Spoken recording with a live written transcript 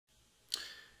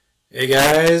Hey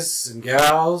guys and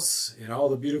gals and all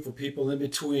the beautiful people in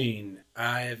between.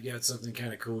 I have got something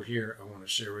kind of cool here I want to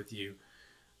share with you.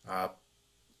 Uh,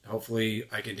 Hopefully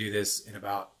I can do this in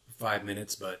about 5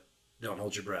 minutes, but don't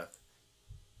hold your breath.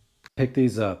 Picked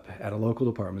these up at a local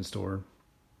department store.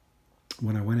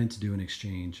 When I went in to do an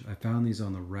exchange, I found these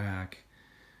on the rack,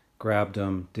 grabbed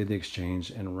them, did the exchange,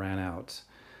 and ran out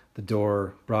the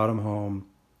door, brought them home,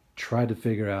 tried to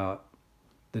figure out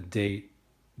the date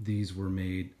these were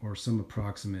made or some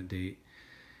approximate date,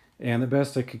 and the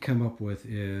best I could come up with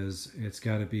is it's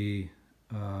got to be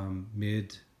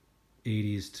mid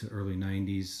 80s to early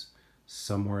 90s,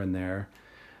 somewhere in there.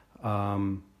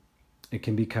 It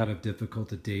can be kind of difficult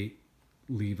to date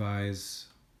Levi's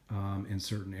in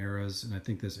certain eras, and I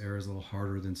think this era is a little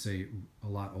harder than, say, a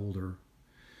lot older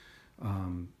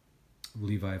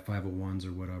Levi 501s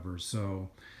or whatever. So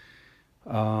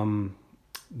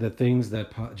the things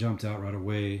that jumped out right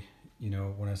away,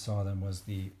 when I saw them, was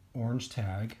the orange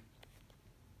tag.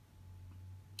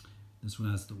 This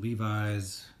one has the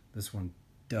Levi's. This one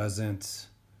doesn't.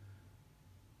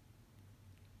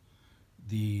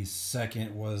 The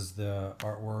second was the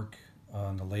artwork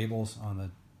on the labels on the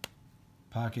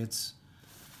pockets.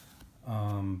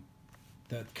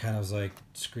 That kind of was like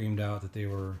screamed out that they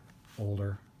were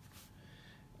older.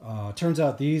 Turns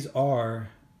out these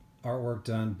are artwork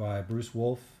done by Bruce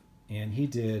Wolf, and he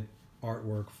did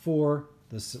artwork for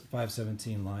the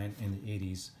 517 line in the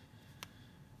 80s.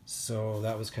 So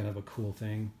that was kind of a cool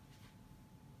thing.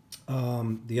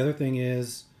 The other thing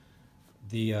is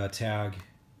the tag.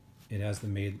 It has the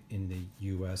made in the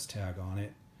US tag on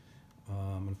it.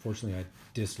 Unfortunately, I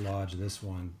dislodged this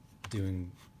one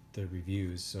doing the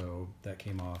reviews, so that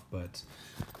came off, but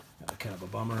kind of a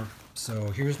bummer. So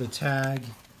here's the tag.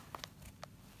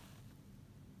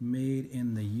 Made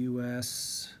in the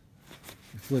US.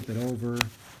 You flip it over.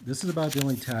 This is about the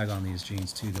only tag on these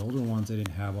jeans too. The older ones, they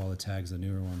didn't have all the tags the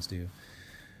newer ones do.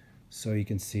 So you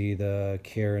can see the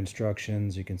care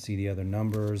instructions. You can see the other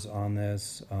numbers on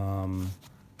this. A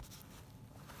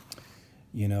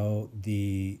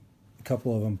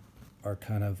couple of them are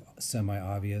kind of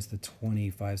semi-obvious. The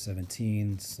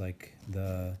 2517's like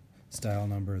the style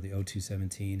number. The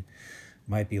 0217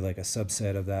 might be like a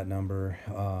subset of that number.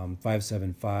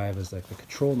 575 is like the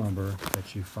control number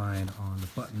that you find on the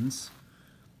buttons,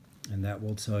 and that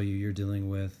will tell you you're dealing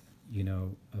with,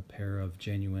 a pair of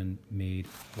genuine made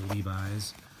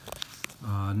Levi's,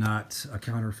 not a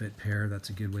counterfeit pair. That's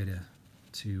a good way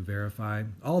to verify.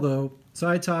 Although,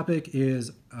 side topic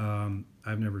is,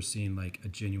 I've never seen like a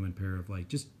genuine pair of like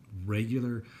just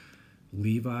regular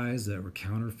Levi's that were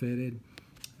counterfeited.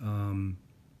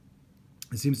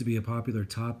 It seems to be a popular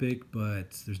topic,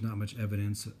 but there's not much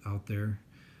evidence out there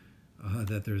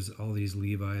that there's all these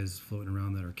Levi's floating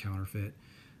around that are counterfeit.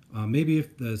 Maybe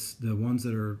if the ones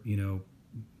that are,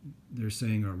 they're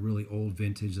saying are really old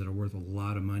vintage that are worth a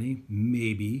lot of money,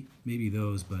 maybe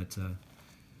those, but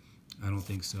I don't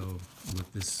think so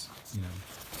with this,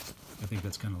 I think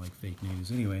that's kind of like fake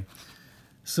news. Anyway,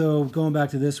 so going back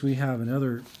to this, we have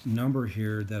another number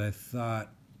here that I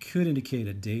thought could indicate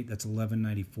a date. That's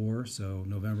 11/94, so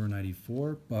November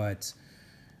 94, but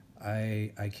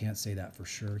I can't say that for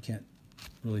sure. Can't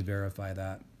really verify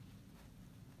that.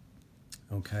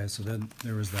 Okay, so then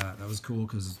there was that. That was cool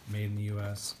because it's made in the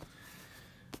US.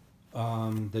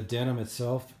 The denim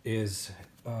itself is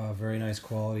very nice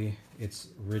quality. It's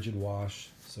rigid wash,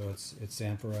 so it's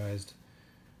sanforized,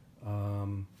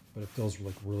 but it feels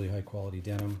like really high quality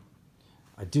denim.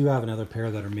 I do have another pair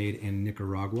that are made in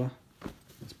Nicaragua.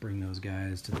 Let's bring those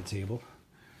guys to the table.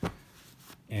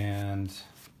 And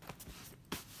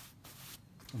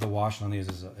the wash on these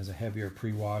is a heavier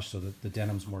pre-wash, so that the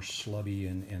denim's more schlubby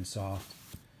and soft.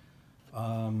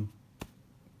 A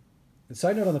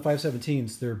side note on the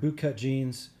 517s, they're bootcut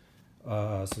jeans,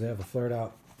 so they have a flared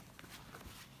out.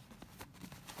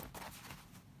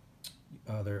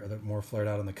 They're more flared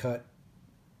out on the cut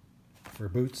for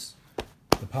boots.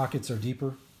 The pockets are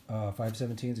deeper.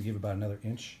 517s give about another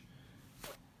inch.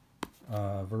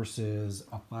 Versus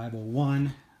a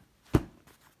 501,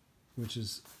 which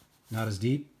is not as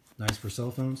deep. Nice for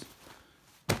cell phones.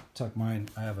 Tuck mine.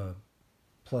 I have a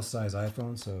plus size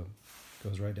iPhone, so it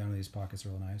goes right down to these pockets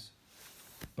real nice.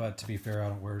 But to be fair, I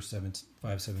don't wear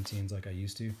 517s like I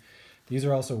used to. These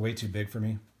are also way too big for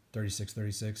me. 36,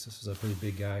 36. This is a pretty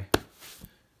big guy.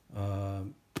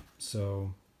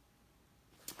 So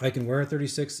I can wear a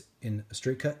 36 in a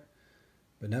straight cut,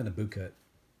 but not in a boot cut.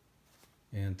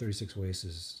 And 36 waist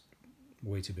is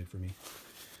way too big for me.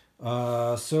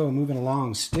 So moving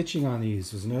along, stitching on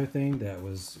these was another thing that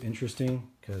was interesting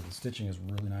because the stitching is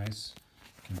really nice.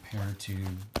 compared to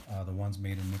the ones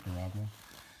made in Nicaragua.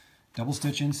 Double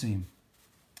stitch inseam.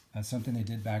 That's something they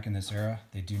did back in this era.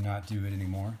 They do not do it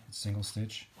anymore. It's single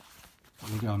stitch.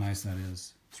 Look how nice that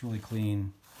is. It's really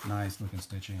clean, nice looking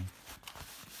stitching.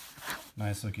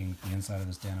 Nice looking the inside of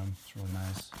this denim. It's really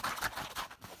nice.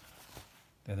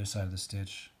 The other side of the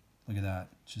stitch. Look at that.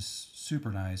 Just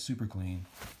super nice, super clean.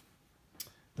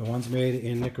 The ones made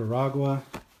in Nicaragua.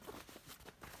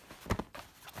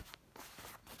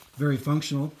 Very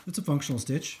functional. It's a functional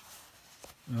stitch.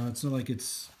 It's not like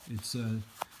it's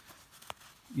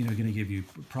you know, going to give you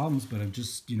problems, but I'm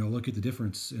just, you know, look at the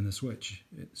difference in the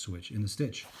in the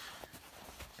stitch.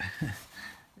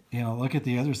 You know, look at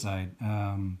the other side.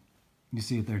 You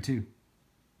see it there too.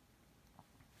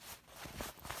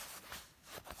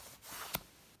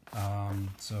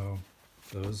 So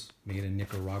those made in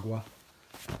Nicaragua.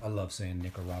 I love saying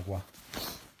Nicaragua.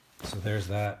 So there's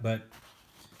that, but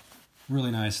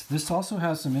really nice. This also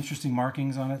has some interesting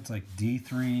markings on it. It's like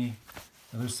D3.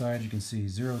 The other side you can see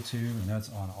 02, and that's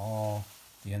on all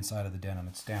the inside of the denim.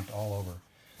 It's stamped all over.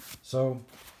 So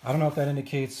I don't know if that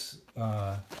indicates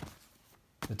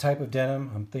the type of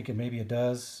denim. I'm thinking maybe it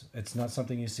does. It's not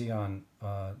something you see on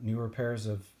newer pairs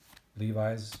of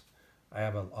Levi's. I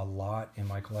have a lot in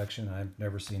my collection. I've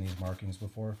never seen these markings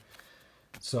before.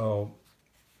 So,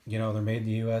 you know, they're made in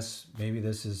the U.S. Maybe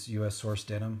this is U.S. sourced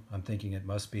denim. I'm thinking it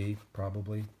must be,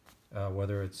 probably.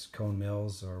 Whether it's Cone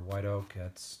Mills or White Oak,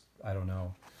 I don't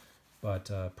know.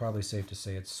 But probably safe to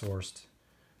say it's sourced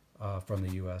from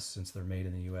the U.S. since they're made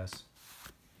in the U.S.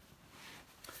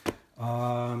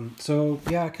 So,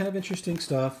 yeah, kind of interesting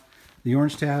stuff. The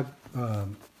orange tab,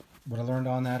 what I learned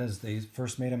on that is they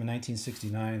first made them in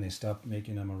 1969. They stopped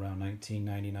making them around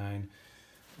 1999.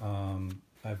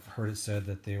 I've heard it said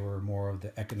that they were more of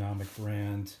the economic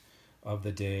brand of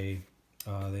the day.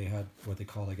 They had what they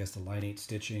called, I guess, the line 8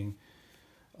 stitching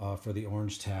for the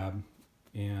orange tab.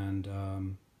 And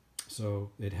so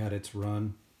it had its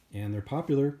run, and they're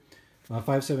popular.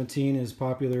 517 is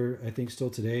popular, I think,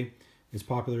 still today. It's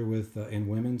popular with in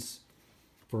women's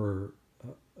for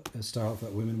a style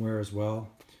that women wear as well.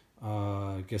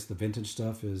 I guess the vintage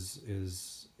stuff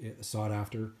is sought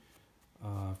after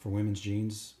for women's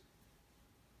jeans,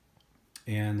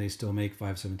 and they still make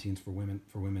 517s for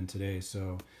women today.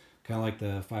 So kind of like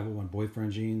the 501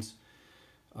 boyfriend jeans,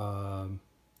 the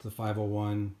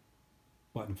 501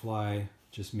 button fly,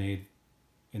 just made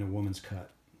in a woman's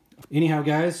cut. Anyhow,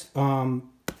 guys, kind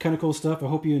of cool stuff. I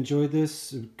hope you enjoyed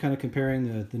this. Kind of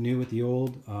comparing the new with the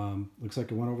old. Looks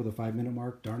like it went over the 5-minute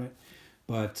mark. Darn it!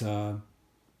 But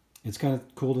it's kind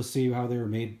of cool to see how they were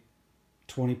made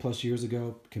 20 plus years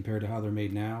ago compared to how they're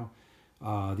made now.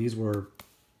 These were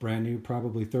brand new,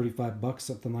 probably 35 bucks,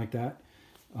 something like that,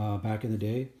 back in the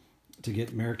day. To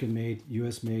get American made,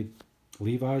 US made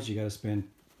Levi's, you got to spend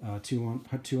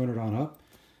 $200 on up.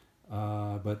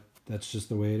 But that's just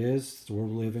the way it is. It's the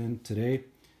world we live in today.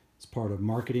 It's part of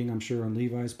marketing, I'm sure, on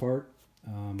Levi's part.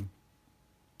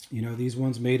 You know, these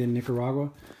ones made in Nicaragua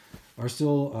are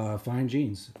still fine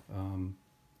jeans.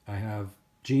 I have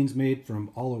jeans made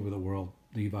from all over the world.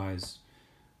 Levi's,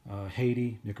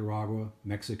 Haiti, Nicaragua,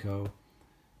 Mexico,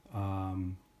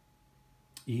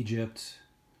 Egypt,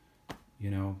 you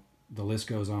know, the list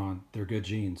goes on. They're good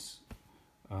jeans.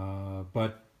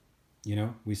 But, you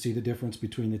know, we see the difference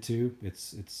between the two.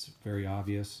 It's very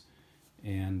obvious.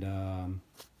 And,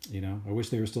 you know, I wish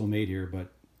they were still made here,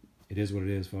 but it is what it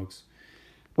is, folks.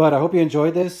 But I hope you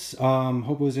enjoyed this.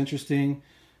 Hope it was interesting.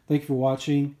 Thank you for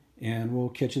watching, and we'll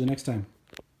catch you the next time.